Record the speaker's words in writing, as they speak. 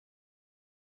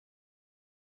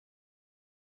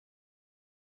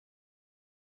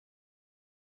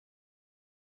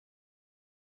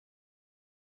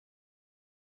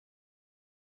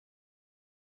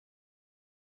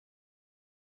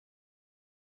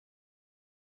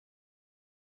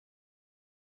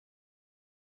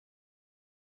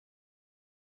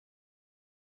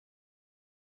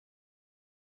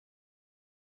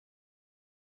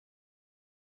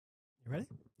Ready?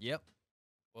 Yep.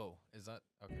 Whoa, is that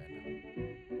okay?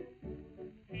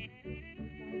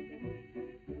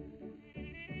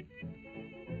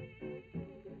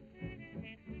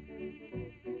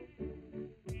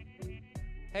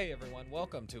 Hey everyone,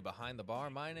 welcome to Behind the Bar.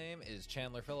 My name is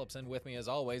Chandler Phillips, and with me as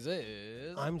always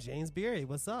is... I'm James Beery.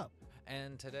 What's up?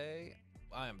 And today,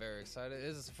 I am very excited. It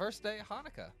is the first day of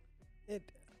Hanukkah.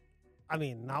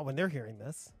 Not when they're hearing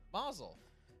this. Mazel.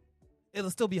 It'll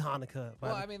still be Hanukkah.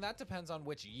 Well, I mean, that depends on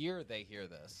which year they hear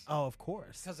this. Oh, of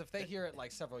course. Because if they hear it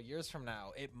like several years from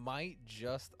now, it might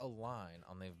just align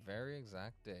on the very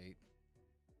exact date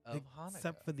of Hanukkah.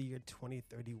 Except for the year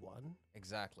 2031.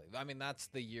 Exactly. I mean, that's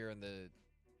the year in the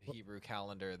Hebrew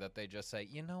calendar that they just say,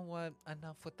 you know what,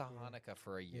 enough with the Hanukkah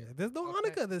for a year. Yeah, there's no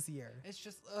Hanukkah this year. It's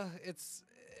just,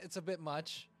 it's a bit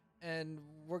much, and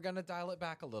we're going to dial it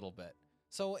back a little bit.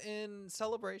 So in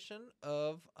celebration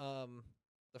of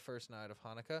the first night of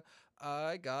Hanukkah,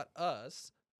 I got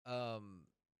us,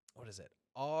 what is it?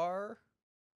 Our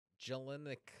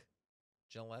Jelinek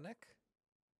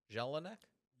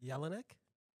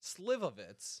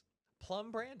Slivovitz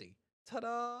plum brandy.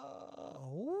 Ta-da!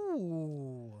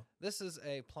 Oh. This is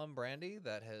a plum brandy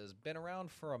that has been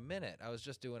around for a minute. I was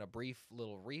just doing a brief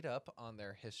little read-up on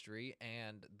their history,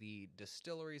 and the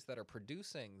distilleries that are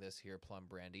producing this here plum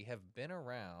brandy have been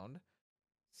around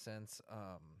since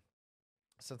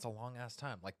a long-ass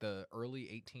time, like the early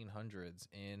 1800s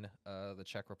in the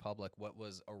Czech Republic, what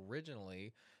was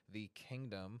originally the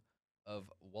Kingdom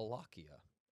of Wallachia.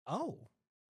 Oh.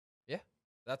 Yeah.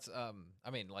 That's,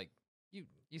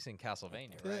 you seen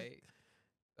Castlevania, right?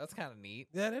 That's kind of neat.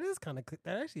 Yeah, that is kind of,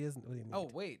 that actually isn't really neat. Oh,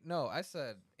 wait, no, I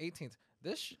said 18th.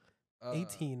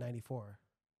 1894.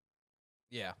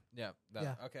 Yeah.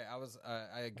 Okay,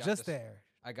 I got Just there.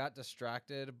 I got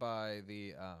distracted by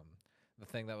the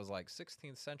thing that was like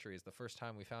 16th century is the first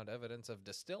time we found evidence of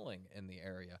distilling in the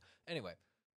area. Anyway,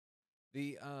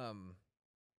 the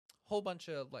whole bunch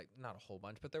of, like, not a whole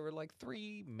bunch, but there were like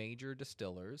 3 major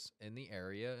distillers in the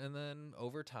area, and then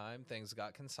over time things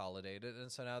got consolidated, and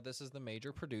so now this is the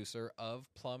major producer of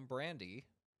plum brandy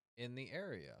in the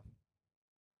area.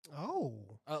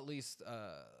 Oh. At least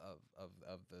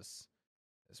of this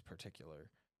particular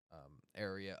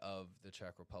area of the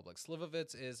Czech Republic.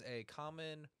 Slivovitz is a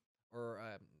common, or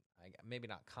maybe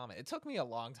not common. It took me a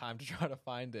long time to try to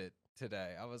find it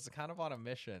today. I was kind of on a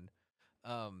mission.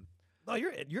 No,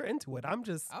 you're into it. I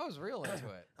was real into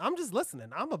it. I'm just listening.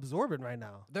 I'm absorbing right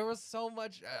now. There was so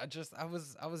much. I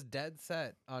was dead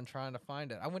set on trying to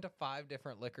find it. I went to 5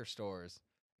 different liquor stores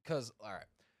because, all right,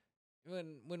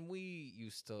 when we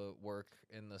used to work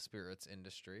in the spirits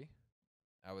industry,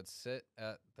 I would sit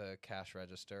at the cash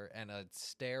register and I'd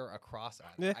stare across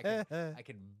at it. I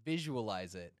could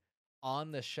visualize it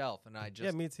on the shelf, and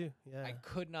yeah, me too. Yeah, I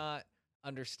could not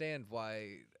understand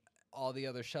why all the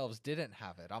other shelves didn't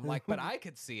have it. I'm like, but I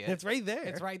could see it. It's right there.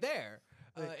 It's right there.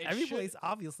 Every place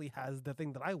obviously has the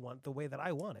thing that I want, the way that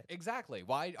I want it. Exactly.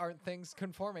 Why aren't things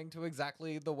conforming to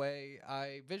exactly the way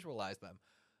I visualize them?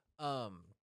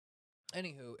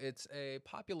 Anywho, it's a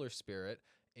popular spirit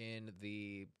in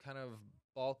the kind of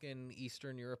Balkan,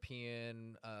 Eastern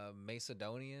European,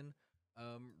 Macedonian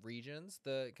regions.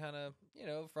 The kind of,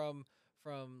 from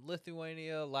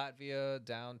Lithuania, Latvia,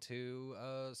 down to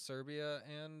Serbia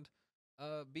and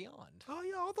beyond. Oh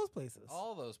yeah, all those places.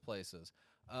 All those places.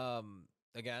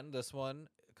 Again, this one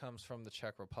comes from the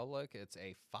Czech Republic. It's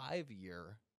a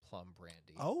 5-year plum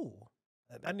brandy. Oh,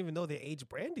 I didn't even know they age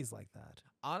brandies like that.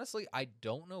 Honestly, I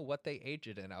don't know what they age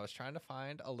it in. I was trying to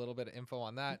find a little bit of info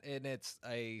on that, and it's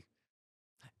a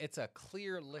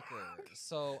clear liquor.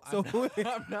 So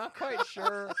I'm not quite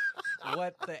sure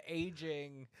what the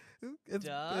aging It's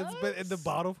does. been in the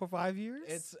bottle for 5 years.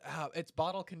 It's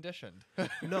bottle conditioned.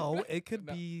 No, it could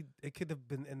No. be. It could have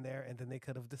been in there, and then they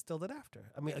could have distilled it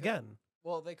after. I mean, again,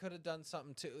 Well, they could have done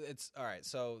something too. It's all right.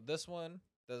 So this one,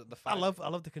 the I 5,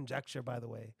 love the conjecture. By the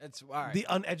way, it's all right. the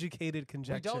uneducated We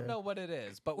conjecture. don't know what it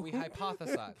is, but we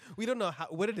hypothesize. We don't know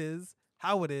what it is,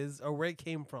 how it is, or where it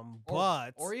came from.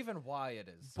 But or even why it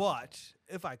is. but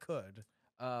if I could,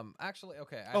 actually,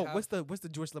 okay. what's the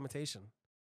Jewish limitation?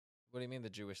 What do you mean the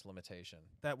Jewish limitation?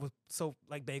 That was so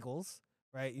like bagels,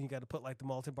 right? You got to put like the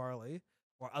malted barley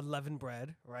or unleavened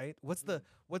bread, right? What's the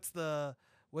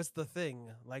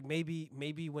thing? Like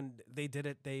maybe when they did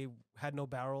it, they had no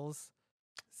barrels,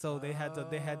 so they had to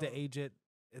Oh. age it.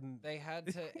 And They had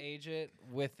to age it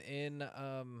within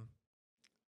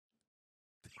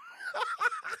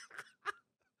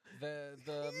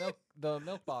the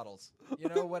milk bottles. You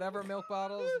know, whatever milk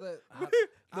bottles that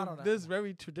I don't know. This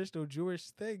very traditional Jewish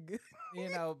thing. You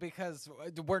know, because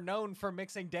we're known for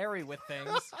mixing dairy with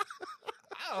things.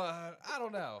 I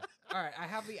don't know. All right, I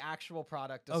have the actual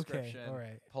product Okay, description all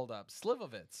right. pulled up.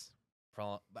 Slivovitz.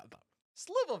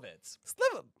 Slivovitz.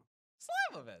 Sliver.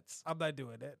 Slivovitz. I'm not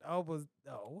doing it. I was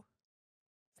no.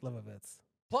 Slivovitz.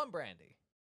 Plum brandy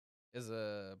is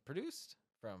produced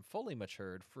from fully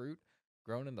matured fruit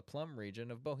grown in the plum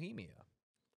region of Bohemia.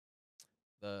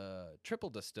 The triple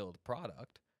distilled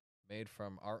product, made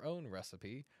from our own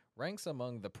recipe, ranks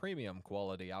among the premium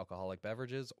quality alcoholic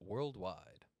beverages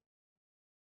worldwide.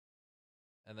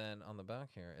 And then on the back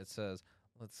here, it says,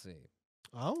 let's see.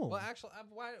 Oh. Well, actually,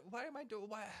 why am I doing,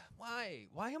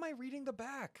 why am I reading the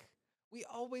back? We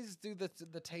always do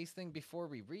the tasting before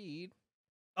we read.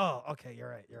 Oh, okay. You're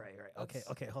right. Okay, That's-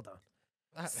 okay. Hold on.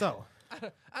 So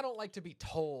I don't like to be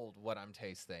told what I'm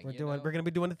tasting. we're you doing. know? We're gonna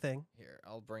be doing a thing. Here,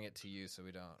 I'll bring it to you so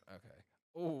we don't. Okay.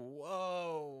 Oh,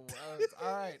 whoa.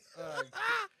 All right.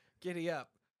 Giddy up.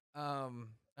 All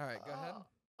right, go ahead.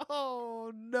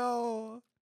 Oh no.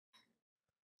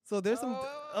 So there's some. Oh.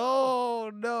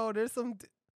 Oh no. There's some.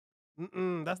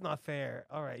 That's not fair.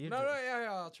 All right. No, yeah.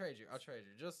 I'll trade you.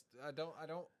 Just I don't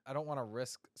want to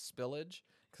risk spillage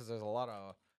because there's a lot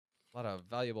of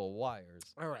valuable wires.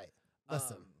 All right.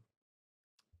 Listen. Um,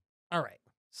 All right.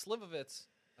 Slivovitz,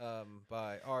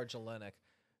 by R. Jelinek.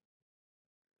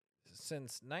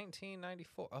 Since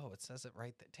 1994. Oh, it says it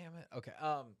right there. Damn it. Okay.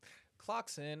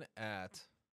 Clocks in at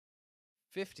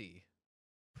 50%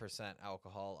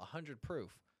 alcohol, 100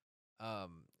 proof.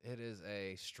 It is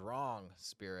a strong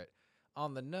spirit.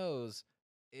 On the nose,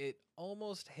 it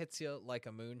almost hits you like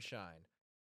a moonshine.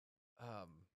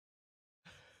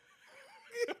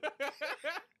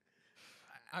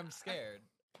 I'm scared.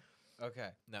 Okay.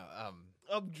 No.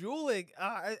 I'm drooling.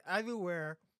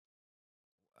 Everywhere.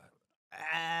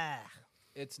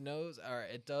 Its nose, all right,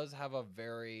 it does have a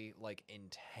very like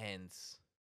intense,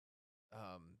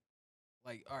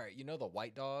 like, all right, you know the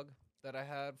white dog that I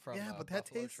had from Yeah, but that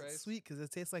Buffalo tastes Trace? sweet because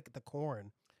it tastes like the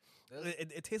corn. This-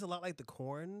 It tastes a lot like the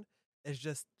corn. It's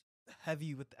just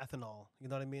heavy with ethanol. You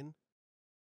know what I mean?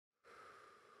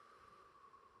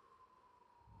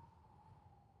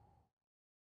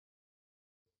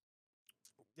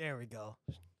 There we go.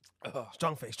 Ugh,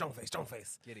 Strong face, strong face, strong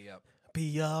face. giddy up.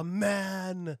 Be a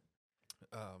man.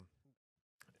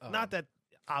 Not that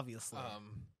obviously.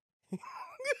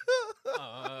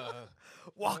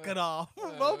 Walk it off.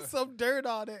 Rub some dirt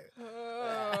on it.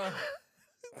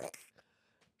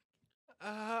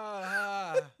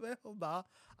 Hell nah.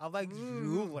 I'm like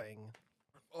drooling.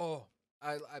 Oh,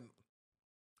 I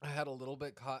had a little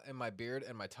bit caught in my beard,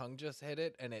 and my tongue just hit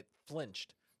it, and it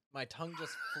flinched. My tongue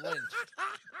just flinched.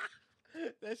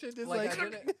 That shit just Like like. I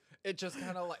didn't. It just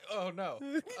kind of like, oh no.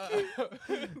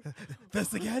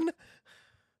 This again?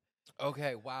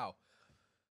 Okay, wow.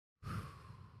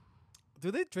 Do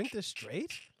they drink this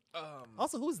straight?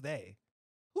 Also, who's they?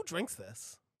 Who drinks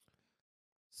this?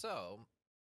 So,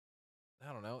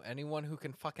 I don't know. Anyone who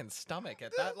can fucking stomach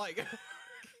it. That like.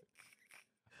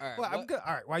 All right. Well, I'm good.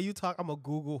 All right, while you talk, I'm gonna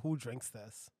Google who drinks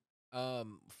this.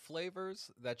 Flavors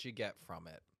that you get from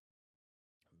it.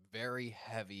 Very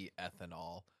heavy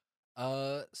ethanol.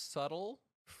 Subtle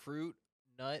fruit,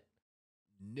 nut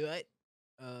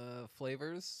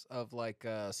flavors of like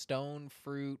stone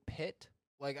fruit pit.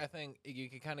 Like I think you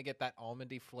can kind of get that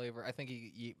almondy flavor. I think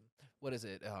you what is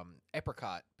it?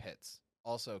 Apricot pits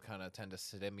also kind of tend to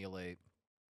stimulate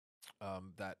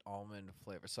that almond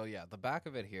flavor. So yeah, the back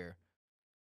of it here.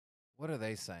 What are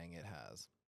they saying it has?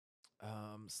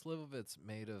 Slivovitz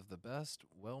made of the best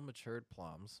well-matured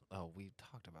plums. Oh, we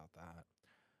talked about that.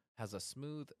 Has a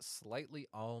smooth, slightly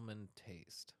almond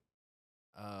taste.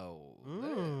 Oh,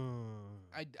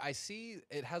 I see.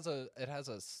 It has a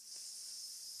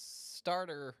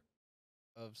starter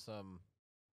of some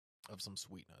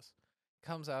sweetness.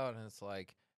 Comes out and it's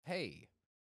like, hey,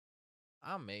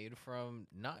 I'm made from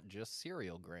not just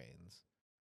cereal grains.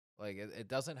 Like it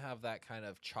doesn't have that kind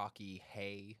of chalky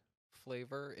hay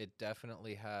flavor. It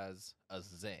definitely has a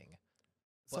zing.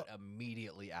 But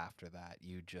immediately after that,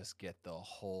 you just get the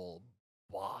whole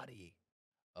body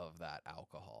of that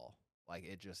alcohol. Like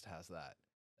it just has that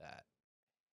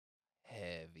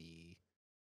heavy,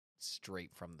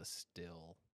 straight from the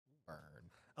still burn.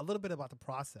 A little bit about the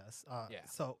process. Yeah.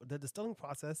 So the distilling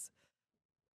process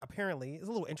apparently is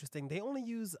a little interesting. They only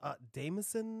use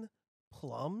Jameson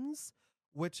plums,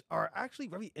 which are actually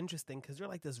very interesting because they're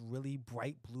like this really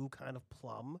bright blue kind of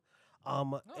plum.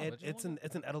 It's an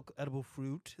edible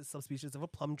fruit, a subspecies of a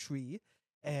plum tree,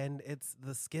 and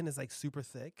the skin is like super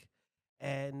thick,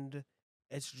 and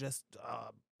it's just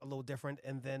a little different.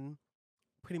 And then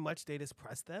pretty much they just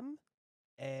press them,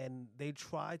 and they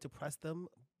try to press them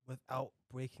without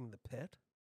breaking the pit.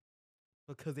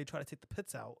 because they try to take the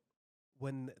pits out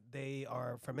when they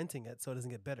are fermenting it, so it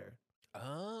doesn't get bitter.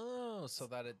 Oh, so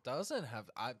that it doesn't have.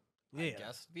 I Yeah.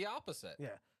 guess the opposite.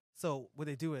 Yeah. So what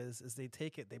they do is they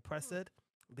take it, they press it,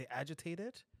 they agitate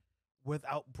it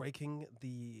without breaking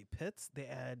the pits. They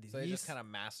add So they yeast. just kind of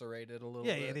macerate it a little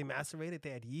Yeah, bit. yeah. They macerate it.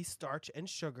 They add yeast, starch, and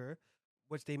sugar,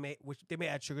 which they may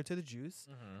add sugar to the juice,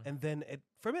 Mhm. and then it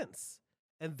ferments,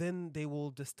 and then they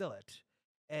will distill it.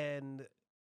 And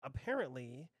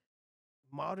apparently,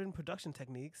 modern production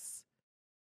techniques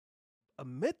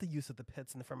omit the use of the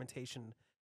pits in the fermentation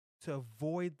to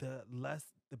avoid the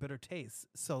bitter taste.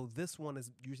 So this one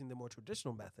is using the more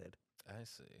traditional method I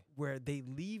see. where they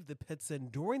leave the pits in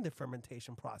during the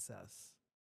fermentation process.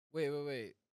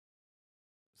 Wait.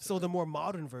 So the more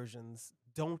modern versions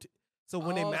don't. So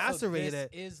when they Oh, so macerate this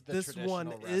it, is the this one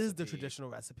traditional is the recipe. traditional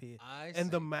recipe, I and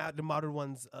see. the modern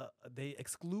ones they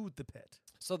exclude the pit.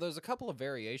 So there's a couple of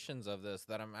variations of this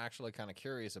that I'm actually kind of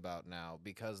curious about now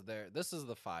because this is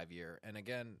the 5-year. And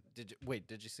again, did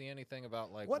you see anything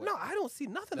about like What? No, I don't see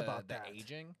nothing the, about the that.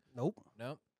 aging? Nope.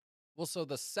 Nope. Well, so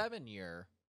the 7-year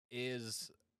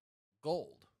is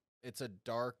gold. It's a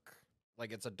darker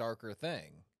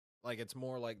thing. Like it's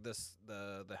more like this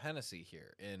the Hennessy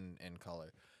here in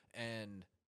color. And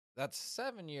that's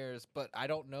 7 years, but I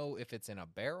don't know if it's in a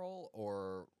barrel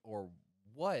or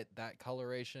what that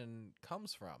coloration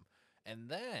comes from. And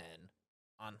then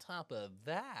on top of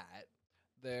that,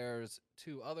 there's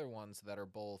 2 other ones that are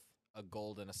both a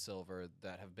gold and a silver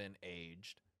that have been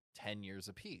aged 10 years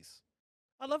apiece.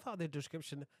 I love how the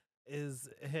description is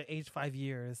age 5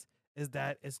 years. Is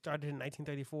that it started in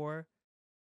 1934?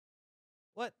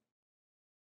 What?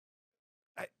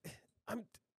 I'm.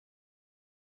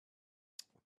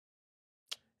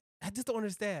 I just don't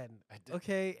understand.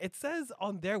 Okay, it says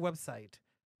on their website,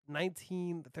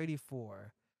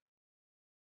 1934.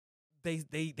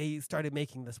 They started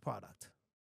making this product.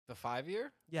 The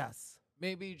 5-year? Yes.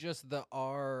 Maybe just the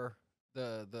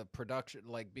production,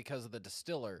 like because of the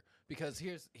distiller. Because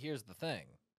here's the thing.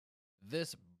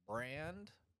 This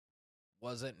brand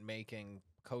wasn't making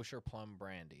kosher plum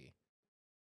brandy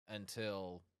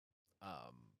until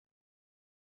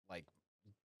like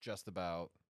just about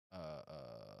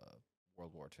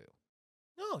World War II.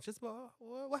 No, just about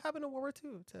what happened in World War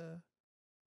II to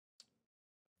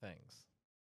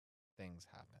Things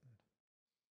happened,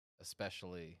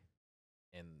 especially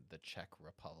in the Czech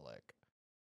Republic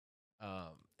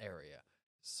area.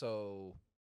 So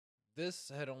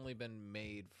this had only been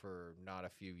made for not a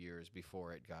few years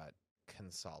before it got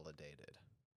consolidated.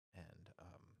 And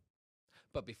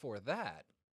but before that,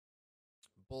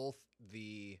 both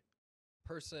the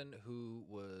person who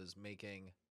was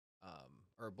making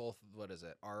or both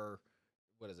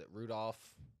Rudolf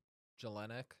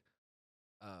Jelinek,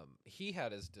 he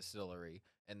had his distillery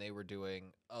and they were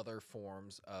doing other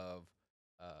forms of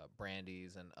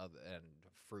brandies and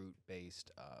fruit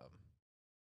based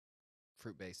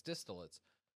distillates,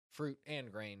 fruit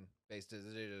and grain based.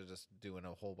 They're just doing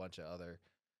a whole bunch of other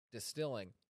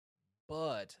distilling,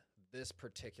 but this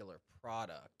particular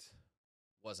product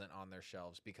wasn't on their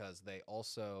shelves because they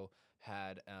also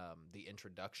had the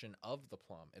introduction of the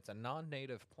plum. It's a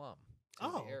non-native plum to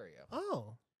the area.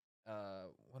 Oh.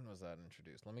 When was that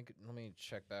introduced? Let me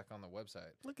check back on the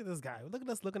website. Look at this guy. Look at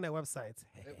us looking at websites.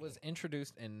 It was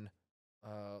introduced in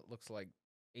looks like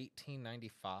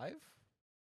 1895.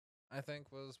 I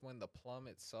think was when the plum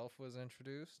itself was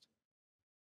introduced.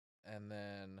 And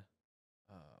then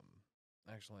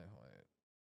actually wait.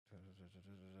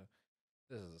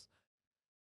 This is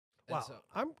wow. So,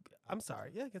 I'm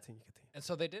sorry. Yeah, continue. And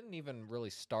so they didn't even really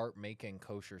start making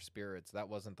kosher spirits. That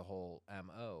wasn't the whole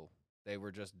MO. They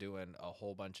were just doing a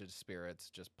whole bunch of spirits,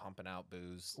 just pumping out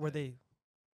booze. Were they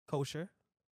kosher?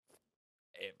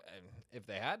 If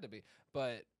they had to be.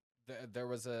 But there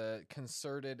was a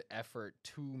concerted effort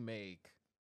to make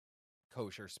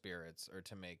kosher spirits or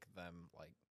to make them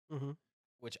like,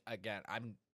 which again, I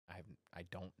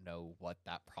don't know what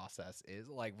that process is.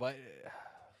 Like what,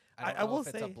 I don't know if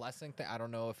it's a blessing thing. I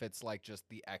don't know if it's like just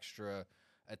the extra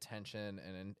attention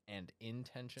and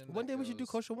intention. One day we should do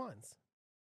kosher wines.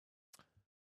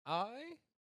 I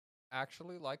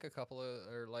actually like a couple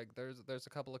of, or like there's a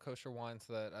couple of kosher wines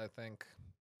that I think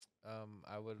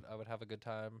I would have a good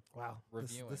time. Wow,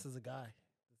 reviewing. This is a guy.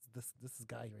 This is a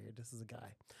guy right here. This is a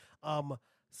guy.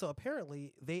 So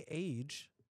apparently they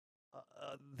age.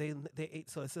 They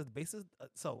ate. So it says basis.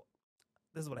 So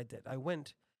this is what I did. I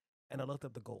went and I looked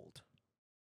up the gold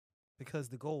because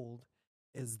the gold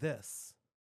is this.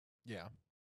 Yeah.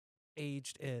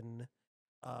 Aged in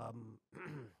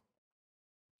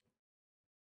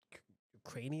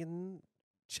Ukrainian,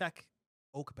 Czech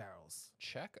oak barrels,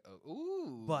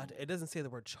 Ooh, but it doesn't say the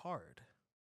word charred.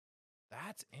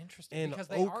 that's interesting And because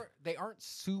oak- they aren't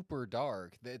super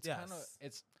dark. It's kind of Yes.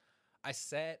 it's. I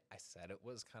said it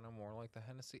was kind of more like the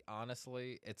Hennessy.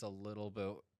 Honestly, it's a little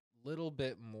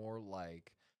bit more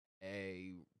like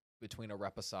a between a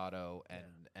Reposado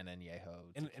and an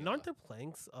Añejo. And aren't there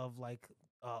planks of like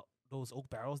those oak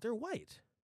barrels? They're white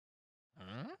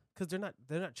Huh? because they're not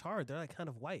charred. They're like kind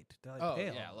of white. They're like Oh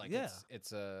pale. yeah, like yeah.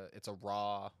 it's a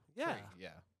raw Yeah. tree.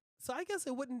 Yeah. So I guess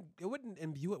it wouldn't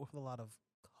imbue it with a lot of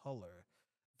color.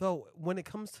 Though when it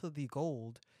comes to the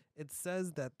gold, it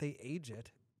says that they age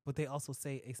it, but they also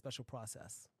say a special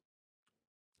process.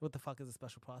 What the fuck is a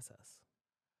special process?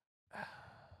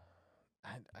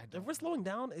 I If don't. we're slowing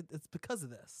down, it's because of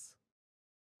this.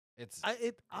 It's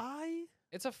I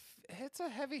it's a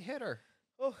heavy hitter.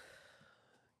 oh.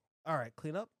 All right,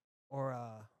 clean up or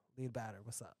lead batter.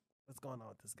 What's up? What's going on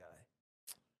with this guy?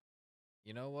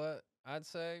 You know what? I'd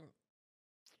say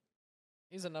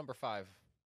he's a number 5.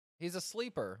 He's a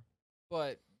sleeper,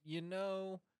 but you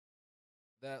know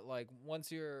that like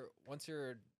once your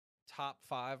top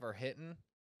 5 are hitting,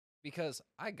 because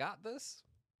I got this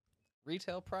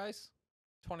retail price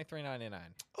 $23.99.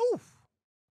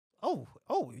 Oh,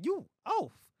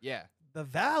 Yeah, the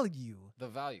value. the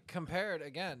value compared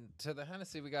again to the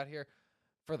Hennessy we got here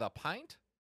for the pint,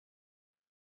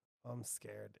 I'm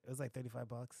scared. It was like $35.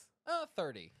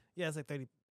 30. Yeah, it's like 30.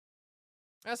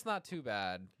 That's not too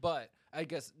bad, but I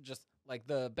guess just like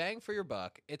the bang for your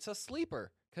buck, it's a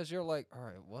sleeper because you're like, all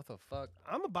right, what the fuck?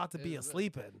 I'm about to be Is it-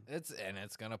 asleep in.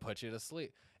 It's gonna put you to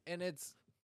sleep, and it's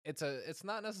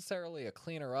not necessarily a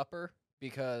cleaner upper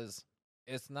because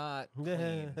it's not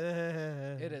clean.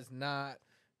 It is not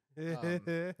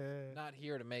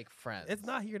here to make friends. It's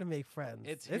not here to make friends.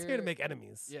 It's here to here- make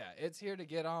enemies. Yeah, it's here to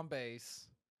get on base,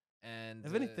 and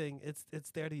If anything, it's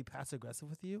there to be passive aggressive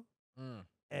with you mm.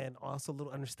 and also a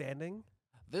little understanding.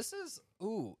 This is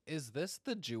is this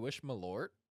the Jewish Malort?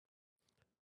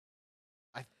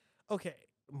 Okay,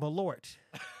 Malort.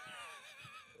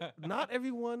 Not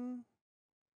everyone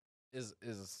is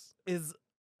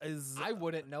is I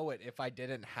wouldn't know it if I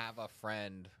didn't have a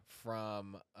friend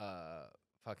from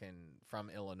from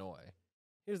Illinois.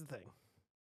 Here's the thing.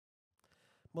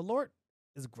 Malort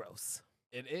is gross.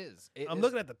 It is. I'm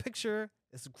looking at the picture.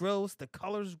 It's gross. The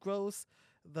color's gross.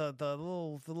 The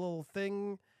little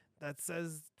thing that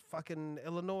says fucking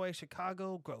Illinois,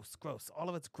 Chicago, gross. All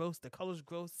of it's gross. The color's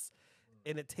gross,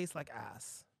 and it tastes like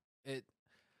ass. It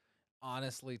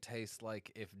honestly tastes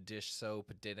like if dish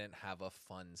soap didn't have a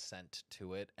fun scent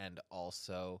to it and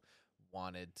also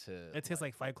wanted to. It tastes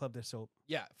like Fight Club dish soap.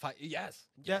 Yeah. Yes.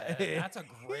 Yeah. That's a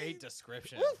great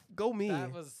description. Woo, go me.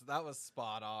 That was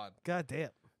spot on. God damn.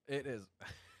 It is.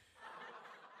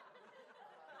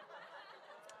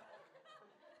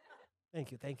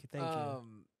 Thank you.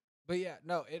 But yeah,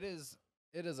 no, it is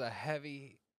a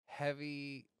heavy.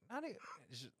 Not a,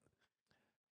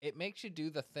 it makes you do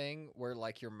the thing where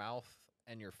like your mouth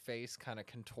and your face kind of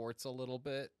contorts a little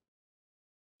bit,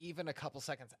 even a couple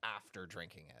seconds after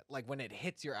drinking it, like when it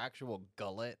hits your actual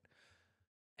gullet.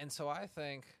 And so I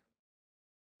think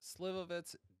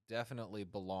Slivovitz definitely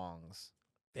belongs.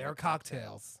 They're a cocktail.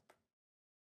 cocktails.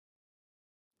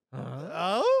 Uh-huh.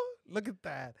 Oh, look at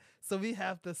that. So we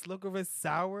have the Slivovitz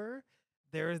sour.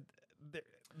 There's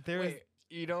Wait,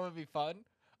 you know what would be fun?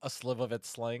 A Slivovitz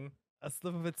sling. a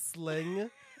Slivovitz sling.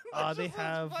 That They just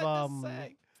sounds have fun to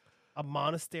say. a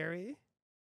monastery.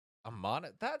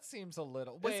 That seems a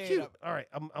little. It's Wait, cute. All right,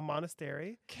 a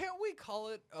monastery can't we call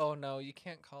it? Oh no, you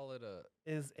can't call it a.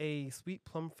 is a sweet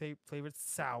plum flavored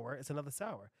sour. It's another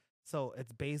sour. So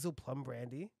it's basil plum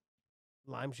brandy,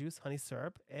 lime juice, honey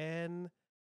syrup, and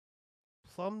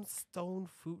plum stone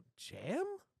fruit jam.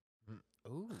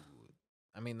 Ooh,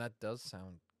 I mean that does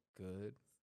sound good,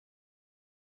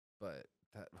 but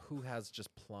who has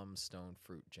just plum stone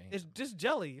fruit jam? It's just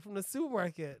jelly from the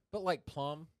supermarket. But like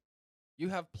plum, you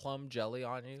have plum jelly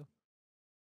on you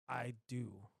I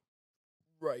do.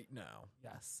 right now.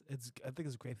 Yes, I think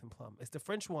it's grape and plum. It's the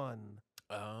French one.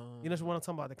 Oh, You know the one I'm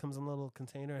talking about that comes in a little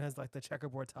container and has like the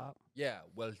checkerboard top. yeah,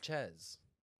 Welch's.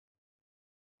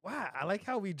 Wow, I like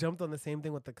how we jumped on the same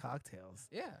thing with the cocktails.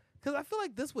 Yeah. Because I feel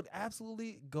like this would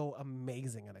absolutely go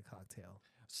amazing in a cocktail.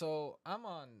 So I'm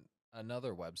on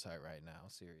another website right now,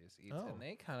 Serious Eats, Oh. and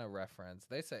they kind of reference.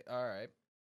 They say, "All right,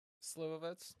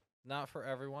 Slivovitz, not for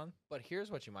everyone, but here's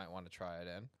what you might want to try it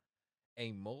in: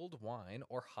 a mulled wine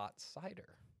or hot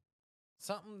cider,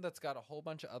 something that's got a whole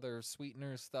bunch of other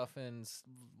sweeteners, stuffings,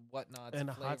 whatnots,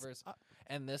 And flavors,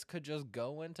 and this could just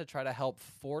go in to try to help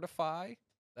fortify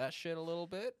that shit a little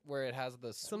bit, where it has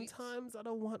the sweets. Sometimes I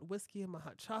don't want whiskey in my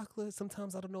hot chocolate.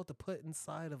 Sometimes I don't know what to put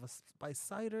inside of a spice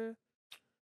cider.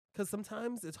 Because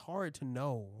sometimes it's hard to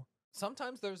know.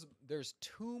 Sometimes there's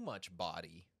too much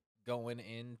body going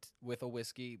in with a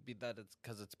whiskey, be that it's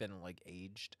because it's been like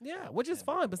aged. Yeah, which is Yeah.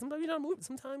 fine. But sometimes you don't move.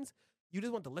 Sometimes you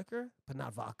just want the liquor, but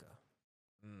not vodka.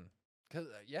 Cause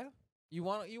yeah, you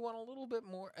want a little bit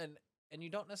more, and you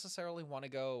don't necessarily want to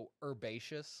go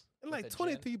herbaceous. And with like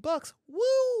a gin. $23.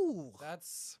 Woo!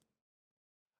 That's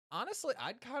honestly,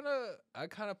 I'd kind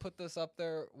of put this up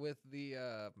there with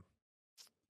the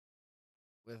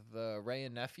Ray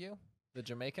and Nephew, the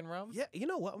Jamaican rum. Yeah, you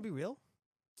know what? I'll be real.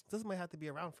 This might have to be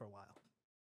around for a while.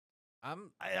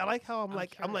 I like how I'm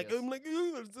like, curious.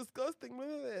 "Ew, that's disgusting,"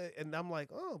 and I'm like,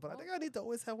 oh, but I think I need to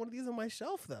always have one of these on my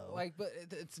shelf though. like, but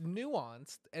it's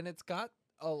nuanced and it's got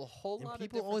a whole and lot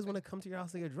people of always want want to come to your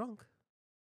house and get drunk.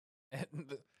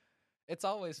 and it's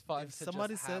always fun. If to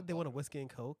somebody just said have they want a one. whiskey and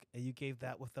Coke and you gave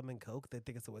that with them and Coke, they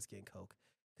think it's a whiskey and Coke.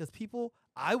 Because people,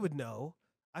 I would know.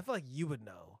 I feel like you would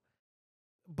know.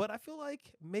 But I feel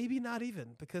like maybe not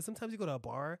even. Because sometimes you go to a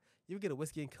bar, you would get a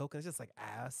whiskey and Coke and it's just like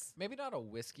ass. Maybe not a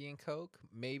whiskey and Coke.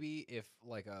 Maybe if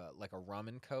like a rum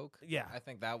and Coke. Yeah. I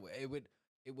think that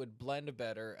it would blend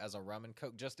better as a rum and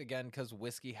Coke. Just again because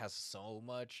whiskey has so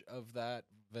much of that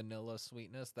vanilla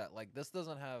sweetness that like this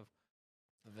doesn't have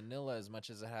the vanilla as much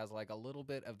as it has like a little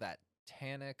bit of that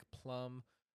tannic plum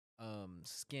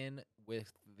skin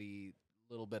with the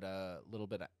little bit of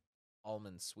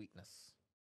almond sweetness.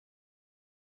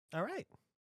 All right.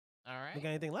 All right. We got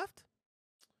anything left?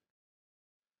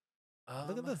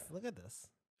 Look at this. Look at this.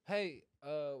 Hey,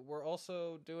 we're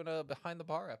also doing a behind the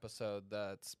bar episode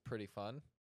that's pretty fun.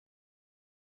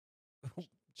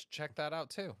 Check that out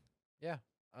too. Yeah.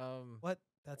 What?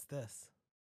 That's this.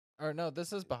 Or no,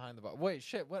 this is behind the bar. Wait,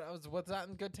 shit. What's that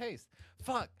in good taste?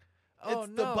 Fuck. Oh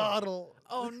it's no. the bottle.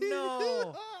 Oh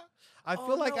no. I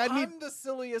feel like I need. I'm the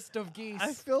silliest of geese.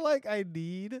 I feel like I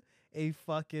need a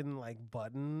fucking like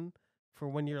button for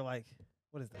when you're like,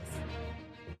 what is this?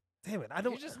 Damn it! I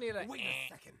don't. You just need a wait a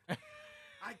second.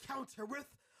 I counter with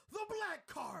the black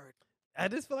card. I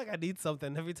just feel like I need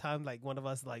something every time like one of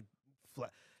us like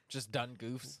just done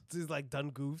goofs. just like done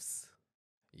goofs.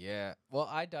 Yeah. Well,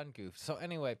 I done goofs. So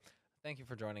anyway, thank you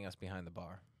for joining us behind the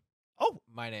bar. Oh,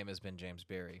 My name has been James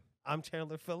Beery. I'm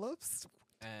Chandler Phillips.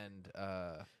 And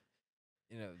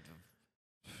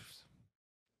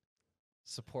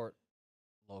support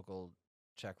local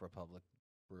Czech Republic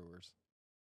brewers.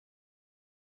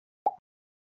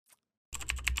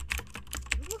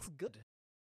 It looks good.